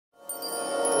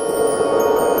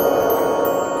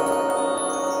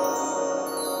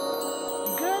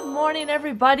morning,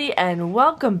 everybody, and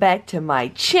welcome back to my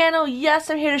channel. Yes,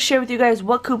 I'm here to share with you guys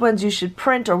what coupons you should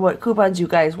print or what coupons you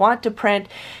guys want to print.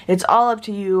 It's all up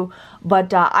to you,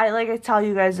 but I tell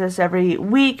you guys this every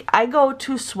week. I go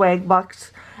to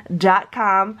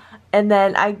swagbucks.com and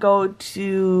then I go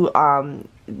to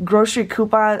grocery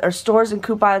coupon or stores and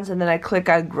coupons, and then I click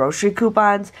on grocery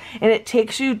coupons, and it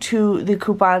takes you to the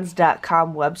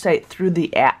coupons.com website through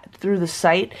the app, through the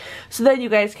site, so then you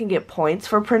guys can get points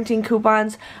for printing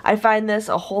coupons. I find this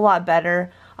a whole lot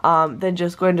better than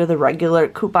just going to the regular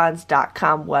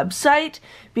coupons.com website,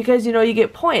 because you know you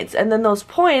get points, and then those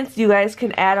points you guys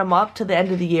can add them up to the end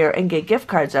of the year and get gift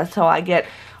cards. That's how I get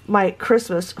my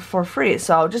Christmas for free.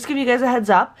 So just give you guys a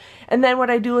heads up. And then what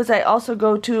I do is I also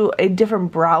go to a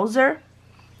different browser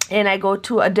and I go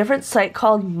to a different site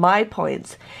called My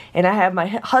Points, and I have my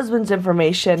husband's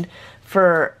information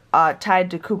for tied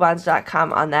to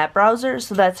coupons.com on that browser,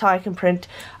 so that's how I can print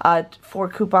 4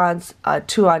 coupons,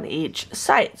 2 on each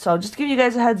site. So just give you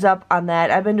guys a heads up on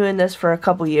that. I've been doing this for a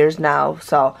couple years now,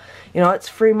 so you know it's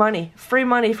free money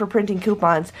for printing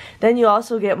coupons. Then you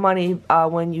also get money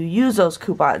when you use those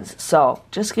coupons, so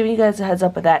just giving you guys a heads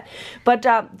up with that. But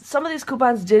some of these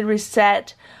coupons did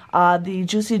reset. The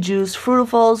Juicy Juice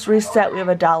Fruitifuls reset. We have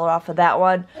 $1 off of that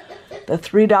one. The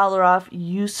 $3 off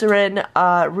Eucerin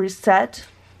reset.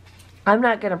 I'm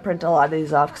not going to print a lot of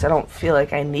these off because I don't feel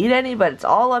like I need any, but it's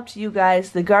all up to you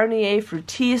guys. The Garnier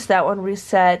Fructis, that one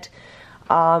reset.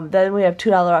 Then we have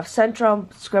 $2 off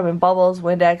Centrum, Scrub and Bubbles,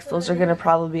 Windex. Those are going to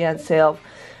probably be on sale.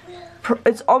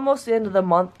 It's almost the end of the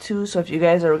month too, so if you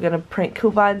guys are going to print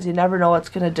coupons, you never know what's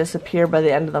going to disappear by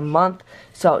the end of the month.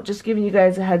 So just giving you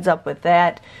guys a heads up with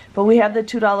that. But we have the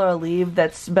 $2 Aleve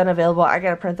that's been available. I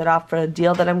got to print that off for a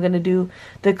deal that I'm going to do.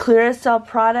 The Clearasil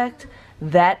product,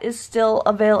 that is still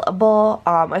available.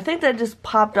 I think that just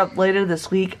popped up later this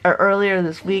week or earlier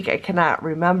this week. I cannot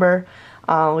remember.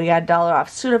 We got $1 off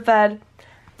Sudafed.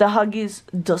 The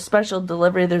Huggies special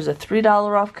delivery, there's a $3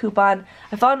 off coupon.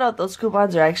 I found out those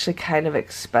coupons are actually kind of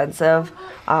expensive,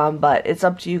 but it's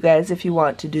up to you guys if you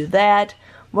want to do that.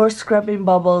 More Scrubbing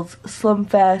Bubbles, Slim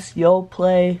Fast, Yo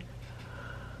Play,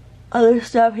 other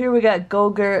stuff. Here we got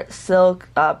Go-Gurt, Silk,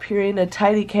 Purina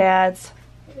Tidy Cats.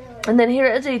 And then here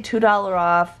is a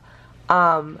 $2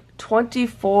 off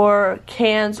 24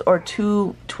 cans or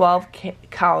 2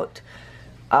 12-count.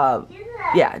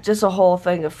 Yeah, just a whole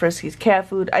thing of Friskies cat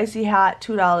food. Icy Hot,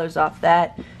 $2 off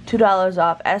that. $2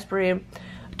 off Aspirin.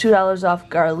 $2 off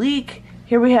Garlic.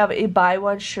 Here we have a buy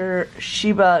one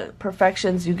Sheba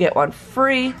Perfections, you get one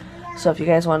free. So if you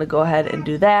guys want to go ahead and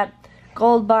do that.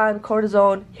 Gold Bond,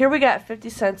 Cortisone. Here we got 50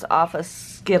 cents off of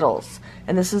Skittles.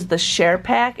 And this is the share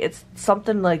pack. It's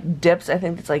something like dips. I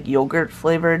think it's like yogurt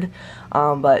flavored.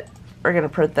 But we're going to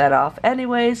print that off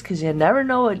anyways, because you never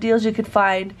know what deals you could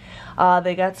find.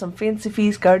 They got some Fancy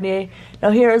Feast Garnier.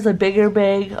 Now here is a bigger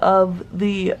bag of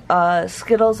the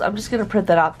Skittles. I'm just going to print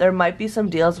that off. There might be some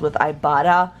deals with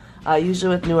Ibotta.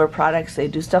 Usually with newer products they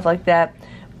do stuff like that.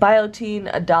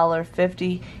 Biotine,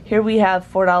 $1.50. Here we have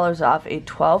 $4 off a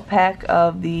 12-pack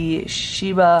of the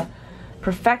Sheba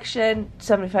Perfection.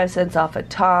 75 cents off a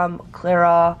Tom,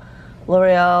 Clara,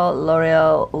 L'Oreal.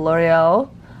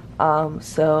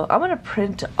 So I'm going to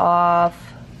print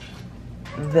off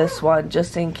this one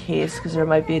just in case, because there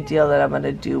might be a deal that I'm going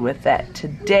to do with that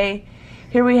today.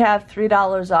 Here we have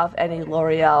 $3 off any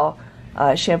L'Oreal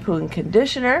shampoo and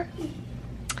conditioner.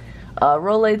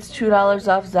 Rolaids, $2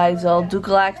 off Zyzol.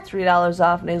 Ducalac, $3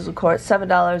 off. Nasal Quart,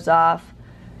 $7 off.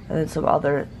 And then some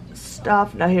other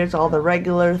stuff. Now here's all the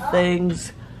regular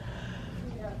things.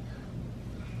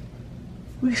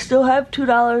 We still have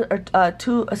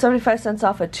 $2 or 75 cents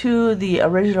off of 2. The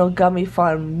original Gummy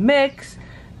Fun Mix.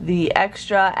 The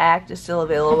Extra Act is still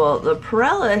available. The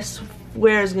Pirelli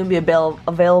Square is going to be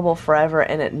available forever,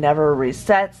 and it never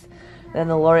resets. Then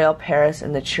the L'Oreal Paris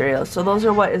and the Cheerios. So those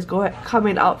are what is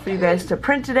coming out for you guys to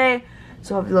print today.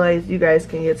 So hopefully you guys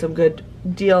can get some good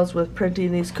deals with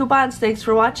printing these coupons. Thanks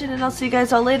for watching, and I'll see you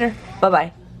guys all later.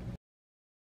 Bye-bye.